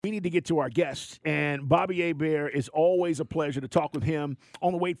We need to get to our guest, and Bobby Hebert is always a pleasure to talk with him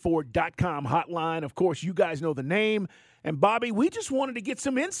on the waitfor.com hotline. Of course, you guys know the name. And, Bobby, we just wanted to get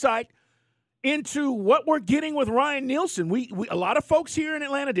some insight into what we're getting with Ryan Nielsen. We a lot of folks here in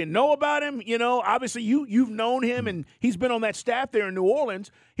Atlanta didn't know about him. You know, obviously you've known him, and he's been on that staff there in New Orleans.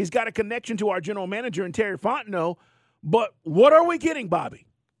 He's got a connection to our general manager and Terry Fontenot. But what are we getting, Bobby?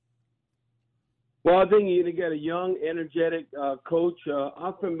 Well, I think you're going to get a young, energetic coach.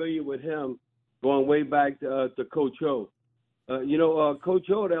 I'm familiar with him going way back to Coach O. Coach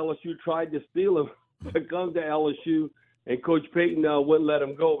O at LSU tried to steal him to come to LSU, and Coach Payton wouldn't let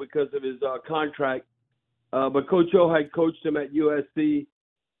him go because of his contract. But Coach O had coached him at USC,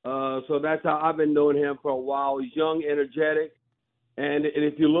 so that's how I've been knowing him for a while. He's young, energetic, and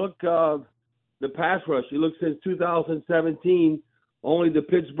if you look the pass rush, you look since 2017, only the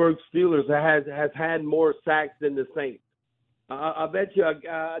Pittsburgh Steelers has had more sacks than the Saints. I bet you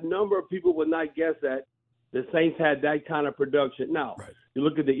a number of people would not guess that the Saints had that kind of production. Now, You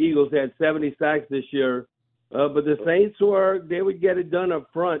look at the Eagles; they had 70 sacks this year, but the Saints they would get it done up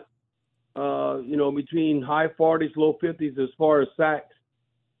front. Between high 40s, low 50s as far as sacks.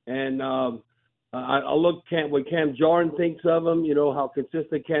 And I look what Cam Jordan thinks of him. You know how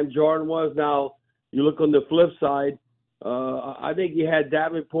consistent Cam Jordan was. Now you look on the flip side. I think he had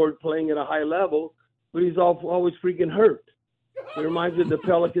Davenport playing at a high level, but he's always freaking hurt. It reminds me of the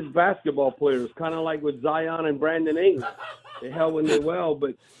Pelicans basketball players, kind of like with Zion and Brandon Ingram. They held when they well,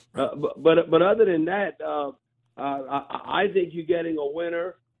 but other than that, I think you're getting a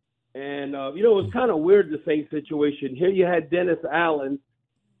winner. And it's kind of weird, the same situation here. You had Dennis Allen,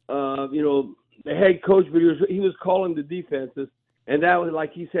 the head coach, but he was calling the defenses, and that was,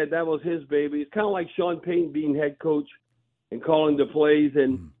 like he said, that was his baby. It's kind of like Sean Payton being head coach and calling the plays.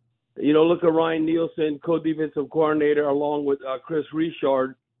 And, look at Ryan Nielsen, co-defensive coordinator, along with Chris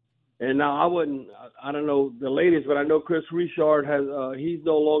Richard. And now I don't know the latest, but I know Chris Richard he's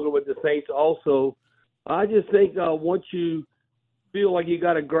no longer with the Saints also. I just think once you feel like you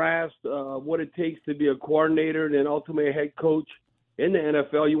got to grasp what it takes to be a coordinator and then ultimately a head coach in the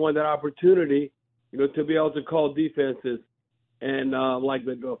NFL, you want that opportunity, to be able to call defenses. And like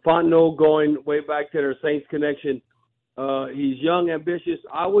the Fontenot going way back to their Saints connection, he's young, ambitious.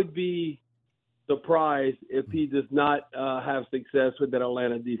 I would be surprised if he does not have success with that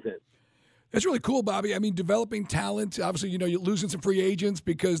Atlanta defense. That's really cool, Bobby. I mean, developing talent. Obviously, you're losing some free agents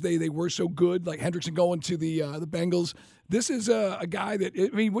because they were so good, like Hendrickson going to the Bengals. This is a guy that,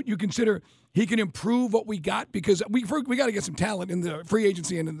 what you consider he can improve what we got, because we got to get some talent in the free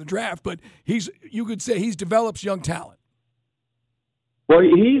agency and in the draft, but you could say he's develops young talent. Well,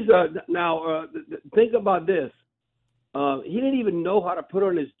 he's now think about this. He didn't even know how to put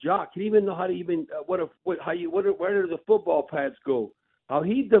on his jock. He didn't even know how to even where do the football pads go. How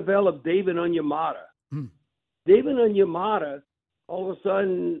he developed David Onyemata. David Onyemata, all of a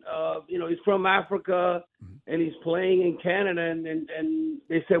sudden, he's from Africa and he's playing in Canada, and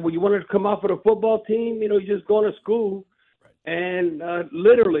they said, well, you wanted to come out for the football team? He's just going to school. Right. And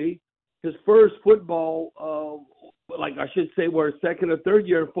literally his first football, where his second or third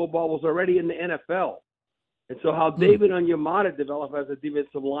year in football was already in the NFL. And so how David Onyemata developed as a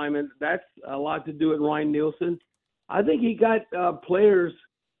defensive lineman, that's a lot to do with Ryan Nielsen. I think he got players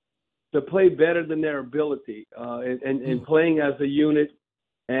to play better than their ability and playing as a unit.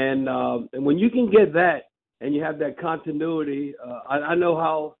 And when you can get that and you have that continuity, I know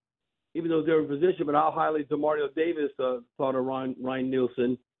how, even though they're in position, but how highly DeMario Davis thought of Ryan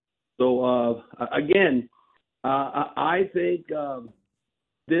Nielsen. So, again, I think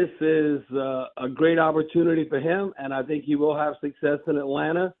this is a great opportunity for him, and I think he will have success in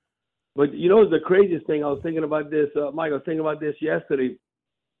Atlanta. But the craziest thing, I was thinking about this, Mike, I was thinking about this yesterday.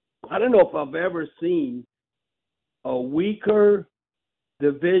 I don't know if I've ever seen a weaker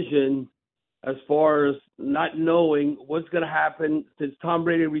division as far as not knowing what's going to happen since Tom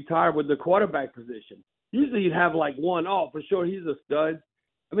Brady retired with the quarterback position. Usually you'd have like one, for sure, he's a stud.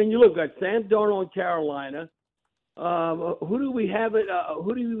 I mean, you look at Sam Darnold in Carolina. Who do we have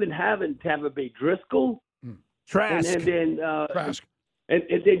who do you even have in Tampa Bay? Driscoll? Trask. And then Trask. And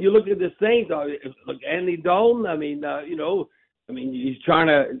then you look at the Saints. Look, Andy Dalton. He's trying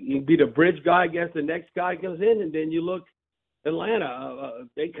to be the bridge guy. I guess the next guy comes in, and then you look Atlanta.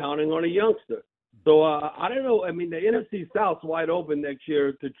 They're counting on a youngster. So I don't know. I mean, the NFC South's wide open next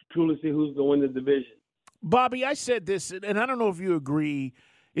year to truly see who's going to win the division. Bobby, I said this, and I don't know if you agree.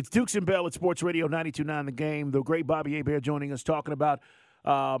 It's Dukes and Bell at Sports Radio 92.9 The Game. The great Bobby Hebert joining us, talking about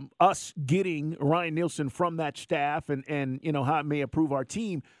us getting Ryan Nielsen from that staff and how it may improve our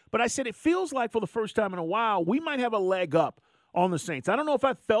team. But I said it feels like for the first time in a while we might have a leg up on the Saints. I don't know if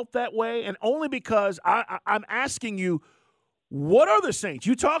I felt that way, and only because I'm asking you, what are the Saints?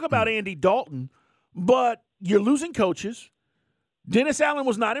 You talk about Andy Dalton, but you're losing coaches. Dennis Allen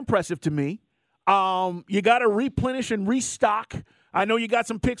was not impressive to me. You got to replenish and restock. I know you got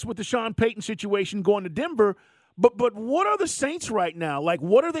some picks with the Sean Payton situation going to Denver, but what are the Saints right now? Like,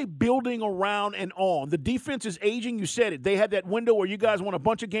 what are they building around and on? The defense is aging. You said it. They had that window where you guys won a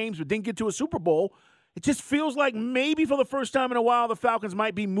bunch of games but didn't get to a Super Bowl. It just feels like maybe for the first time in a while the Falcons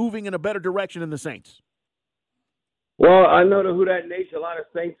might be moving in a better direction than the Saints. Well, I know the Who Dat Nation, a lot of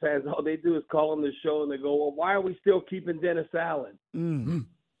Saints fans, all they do is call on the show and they go, well, why are we still keeping Dennis Allen? Mm-hmm.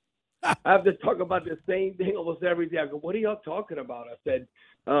 I have to talk about the same thing almost every day. I go, what are y'all talking about? I said,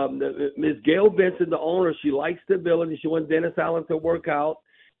 Ms. Gail Benson, the owner, she likes stability. She wants Dennis Allen to work out.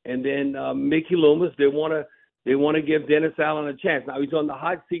 And then Mickey Loomis, they want to give Dennis Allen a chance. Now, he's on the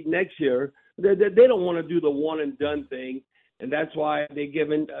hot seat next year. They don't want to do the one-and-done thing, and that's why they're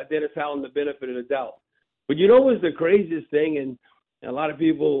giving Dennis Allen the benefit of the doubt. But you know what's the craziest thing? And a lot of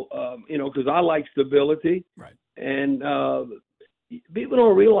people, because I like stability. Right. And people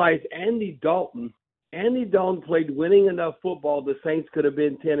don't realize Andy Dalton played winning enough football the Saints could have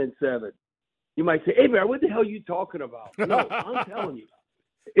been 10-7. You might say, hey, Bear, what the hell are you talking about? No, I'm telling you.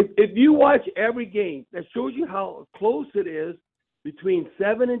 If you watch every game, that shows you how close it is between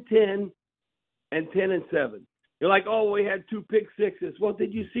 7-10 and 10-7. You're like, oh, we had 2 pick sixes. Well,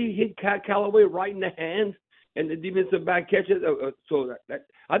 did you see hit Callaway right in the hands and the defensive back catches?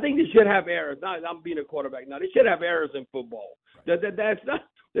 I think they should have errors. Now, I'm being a quarterback now. They should have errors in football. That's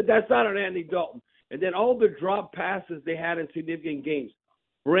not an Andy Dalton. And then all the drop passes they had in significant games.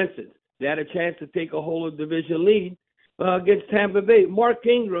 For instance, they had a chance to take a whole division lead against Tampa Bay. Mark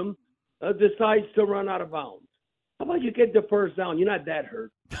Ingram decides to run out of bounds. How about you get the first down? You're not that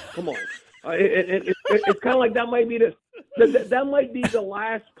hurt. Come on. It's kind of like that might be the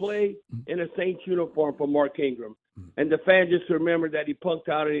last play in a Saints uniform for Mark Ingram, and the fan just remembered that he punked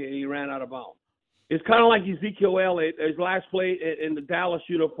out and he ran out of bounds. It's kind of like Ezekiel Elliott, his last play in the Dallas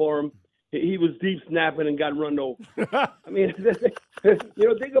uniform. He was deep snapping and got run over. I mean,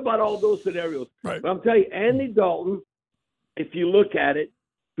 think about all those scenarios. Right. But I'm telling you, Andy Dalton, if you look at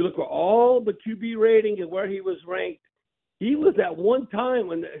all the QB rating and where he was ranked, he was at one time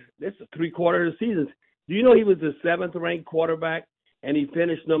when this is 3/4 of the season. Do you know he was the 7th-ranked quarterback, and he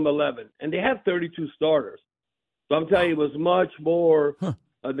finished number 11? And they have 32 starters. So I'm telling you, it was much more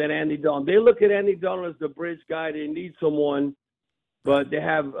than Andy Dalton. They look at Andy Dalton as the bridge guy. They need someone, but they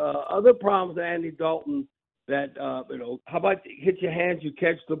have other problems than Andy Dalton that, how about hit your hands, you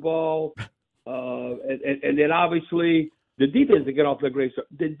catch the ball, and then obviously – the defense to get off to a great start.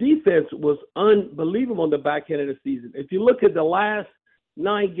 The defense was unbelievable in the back end of the season. If you look at the last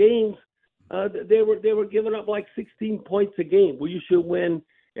 9 games, they were giving up like 16 points a game. Well, you should win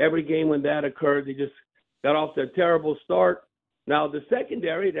every game when that occurred. They just got off to a terrible start. Now, the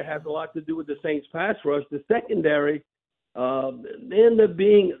secondary, that has a lot to do with the Saints pass rush. The secondary, they ended up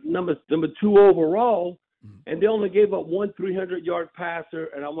being number 2 overall, and they only gave up one 300-yard passer,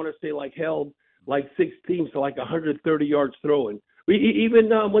 and I want to say held like 6 teams to like 130 yards throwing. Even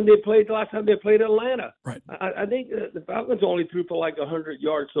when they played the last time they played Atlanta, right. I think the Falcons only threw for like 100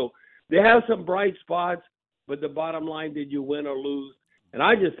 yards. So they have some bright spots, but the bottom line, did you win or lose? And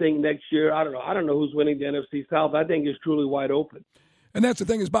I just think next year, I don't know who's winning the NFC South. I think it's truly wide open. And that's the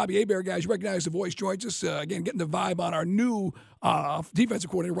thing is Bobby Hebert, guys, you recognize the voice, joins us, again, getting the vibe on our new defensive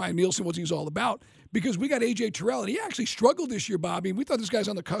coordinator, Ryan Nielsen, what he's all about. Because we got A.J. Terrell, and he actually struggled this year, Bobby. And we thought this guy's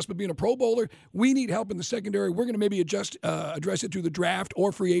on the cusp of being a Pro Bowler. We need help in the secondary. We're going to maybe address it through the draft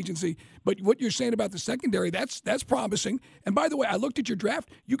or free agency. But what you're saying about the secondary, that's promising. And by the way, I looked at your draft.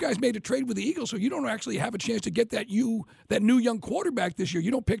 You guys made a trade with the Eagles, so you don't actually have a chance to get that new young quarterback this year.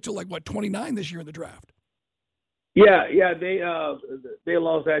 You don't pick till 29 this year in the draft. Yeah, they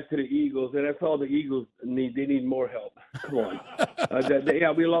lost that to the Eagles, and that's all the Eagles need. They need more help. Come on,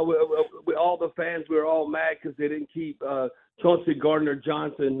 we all the fans. We were all mad because they didn't keep Chauncey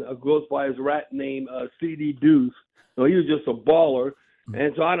Gardner-Johnson, goes by his rat name, C.D. Deuce. So he was just a baller,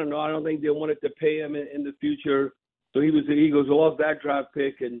 and so I don't know. I don't think they wanted to pay him in the future. So he was the Eagles. They lost that draft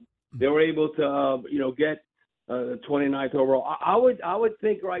pick, and they were able to get the 29th overall. I would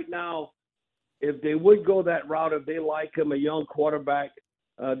think right now, if they would go that route, if they like him, a young quarterback,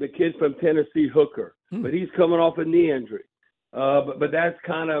 the kid from Tennessee, Hooker, but he's coming off a knee injury. But that's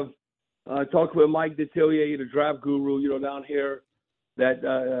kind of talking with Mike Detillier, the draft guru, down here.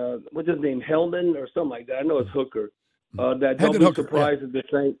 That what's his name, Hellman or something like that. I know it's Hooker. That don't be surprised if the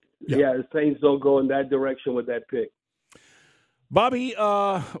Saints, the Saints don't go in that direction with that pick. Bobby,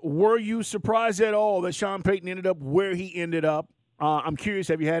 were you surprised at all that Sean Payton ended up where he ended up? I'm curious.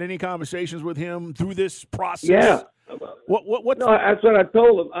 Have you had any conversations with him through this process? Yeah. What? No, that's what I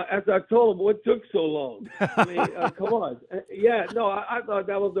told him. I told him what took so long. I mean, come on. Yeah, no, I thought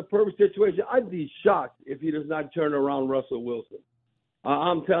that was the perfect situation. I'd be shocked if he does not turn around Russell Wilson.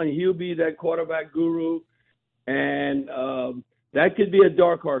 I'm telling you, he'll be that quarterback guru, and that could be a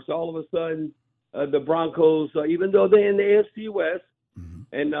dark horse. All of a sudden, the Broncos, even though they're in the AFC West,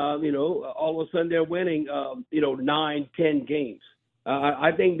 and all of a sudden they're winning, 9, 10 games.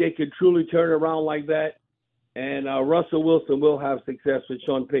 I think they could truly turn around like that. And Russell Wilson will have success with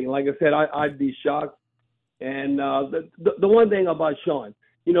Sean Payton. Like I said, I'd be shocked. And the one thing about Sean,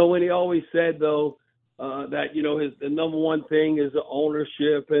 when he always said, though, that, the number one thing is the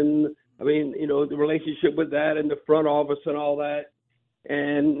ownership and, the relationship with that and the front office and all that.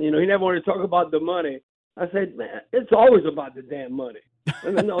 And, he never wanted to talk about the money. I said, man, it's always about the damn money.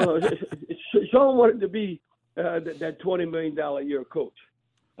 No, Sean wanted to be that $20 million a year coach.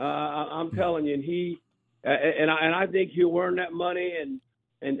 I'm telling you, and he – and I think he'll earn that money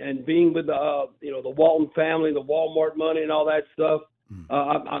and being with the the Walton family, the Walmart money and all that stuff.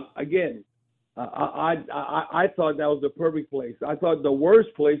 I thought that was the perfect place. I thought the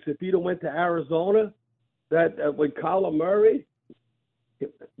worst place, if he'd have went to Arizona, that with Kyler Murray,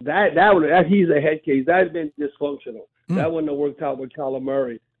 that he's a head case. That had been dysfunctional. That wouldn't have worked out with Kyler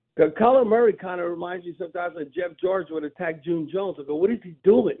Murray. Because Kyler Murray kind of reminds me sometimes of Jeff George would attack June Jones. I go, what is he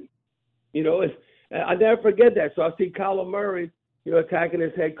doing? I never forget that. So I see Kyler Murray, attacking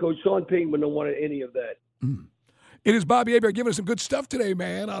his head coach. Sean Payton wouldn't have wanted any of that. It is Bobby Hebert giving us some good stuff today,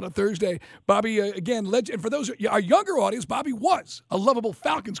 man, on a Thursday. Bobby, again, legend. And for those our younger audience, Bobby was a lovable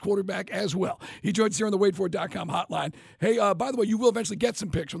Falcons quarterback as well. He joins us here on the WadeFord.com hotline. Hey, by the way, you will eventually get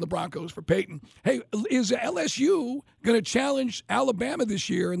some picks from the Broncos for Peyton. Hey, is LSU going to challenge Alabama this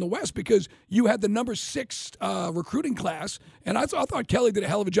year in the West? Because you had the number 6 recruiting class, and I thought Kelly did a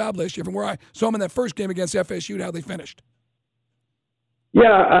hell of a job last year from where I saw him in that first game against FSU and how they finished.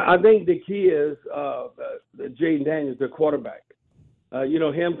 Yeah, I think the key is Jayden Daniels, the quarterback.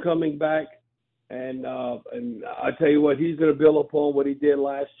 Him coming back, and I tell you what, he's going to build upon what he did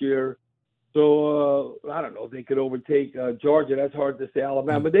last year. So I don't know if they could overtake Georgia. That's hard to say.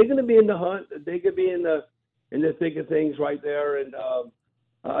 Alabama, but they're going to be in the hunt. They could be in the thick of things right there. And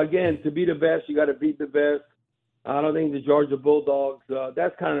again, to be the best, you got to beat the best. I don't think the Georgia Bulldogs.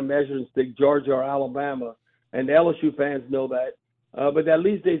 That's kind of measuring stick, Georgia or Alabama, and the LSU fans know that. But at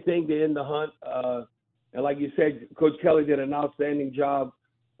least they think they're in the hunt. And like you said, Coach Kelly did an outstanding job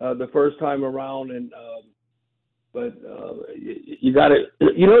the first time around. And but you got to,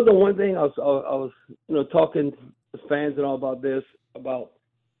 the one thing I was talking to fans and all about this, about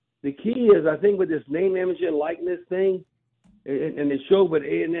the key is, I think with this name, image, and likeness thing, and the show with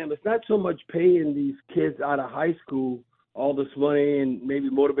A&M, it's not so much paying these kids out of high school all this money and maybe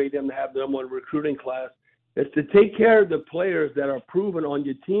motivate them to have them on recruiting class. It's to take care of the players that are proven on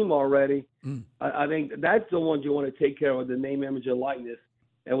your team already. I think that's the ones you want to take care of, the name, image, and likeness.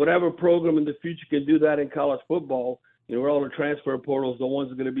 And whatever program in the future can do that in college football, where all the transfer portals, the ones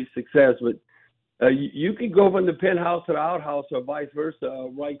that are going to be success. But you can go from the penthouse to the outhouse or vice versa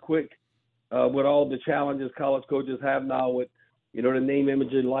right quick with all the challenges college coaches have now with, the name,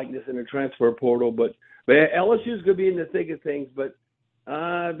 image, and likeness in the transfer portal. But LSU's going to be in the thick of things, but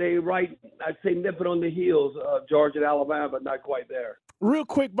I'd say nipping on the heels of Georgia and Alabama, but not quite there. Real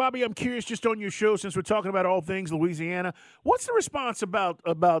quick, Bobby, I'm curious, just on your show, since we're talking about all things Louisiana, what's the response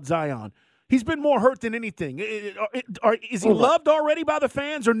about Zion? He's been more hurt than anything. Is he loved already by the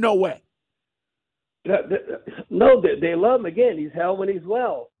fans, or no way? No, they love him. Again, he's hell when he's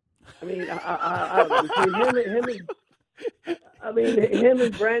well. I mean, him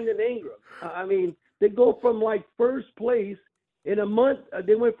and Brandon Ingram. I mean, they go from like first place. In a month,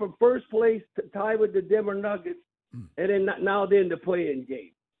 they went from first place to tie with the Denver Nuggets, and then now they're in the play-in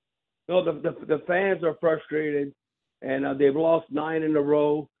game. So the fans are frustrated, and they've lost 9 in a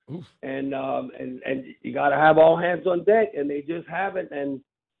row, and you got to have all hands on deck, and they just haven't.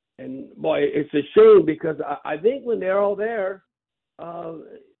 And boy, it's a shame because I think when they're all there,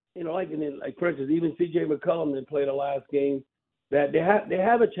 like for instance, even C.J. McCollum that played the last game, that they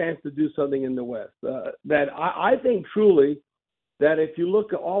have a chance to do something in the West. That I think truly. That if you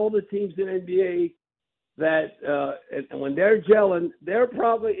look at all the teams in the NBA, that and when they're gelling, they're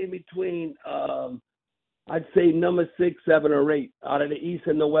probably in between, I'd say number 6, 7, or 8 out of the East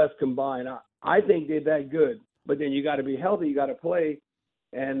and the West combined. I think they're that good. But then you got to be healthy, you got to play.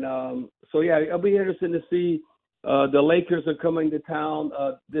 And so, yeah, it'll be interesting to see. The Lakers are coming to town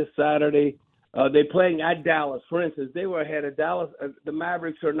this Saturday. They're playing at Dallas. For instance, they were ahead of Dallas. The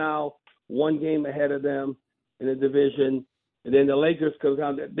Mavericks are now one game ahead of them in the division. And then the Lakers come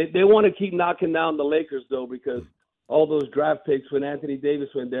down. They want to keep knocking down the Lakers, though, because all those draft picks when Anthony Davis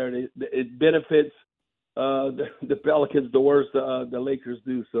went there, it benefits the Pelicans the worse the Lakers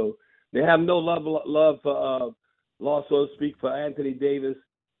do. So they have no love loss, so to speak, for Anthony Davis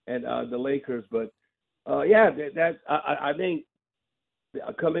and the Lakers. But, I think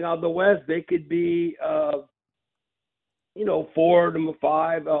coming out of the West, they could be, 4 to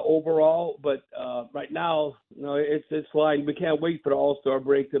 5 overall. But right now, it's flying. We can't wait for the All-Star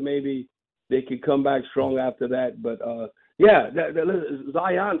break to maybe they could come back strong after that. But,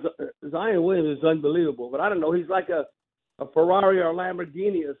 Zion Williams is unbelievable. But I don't know. He's like a Ferrari or a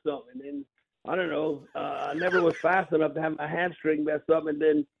Lamborghini or something. And I don't know. I never was fast enough to have my hamstring messed up. And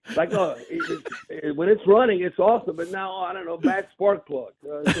then, when it's running, it's awesome. But now, I don't know, bad spark plug.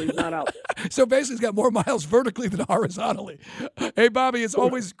 So he's not out there. So basically, he's got more miles vertically than horizontally. Hey, Bobby, it's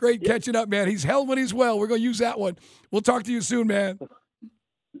always great catching up, man. He's held when he's well. We're going to use that one. We'll talk to you soon, man.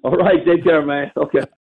 All right. Take care, man. Okay.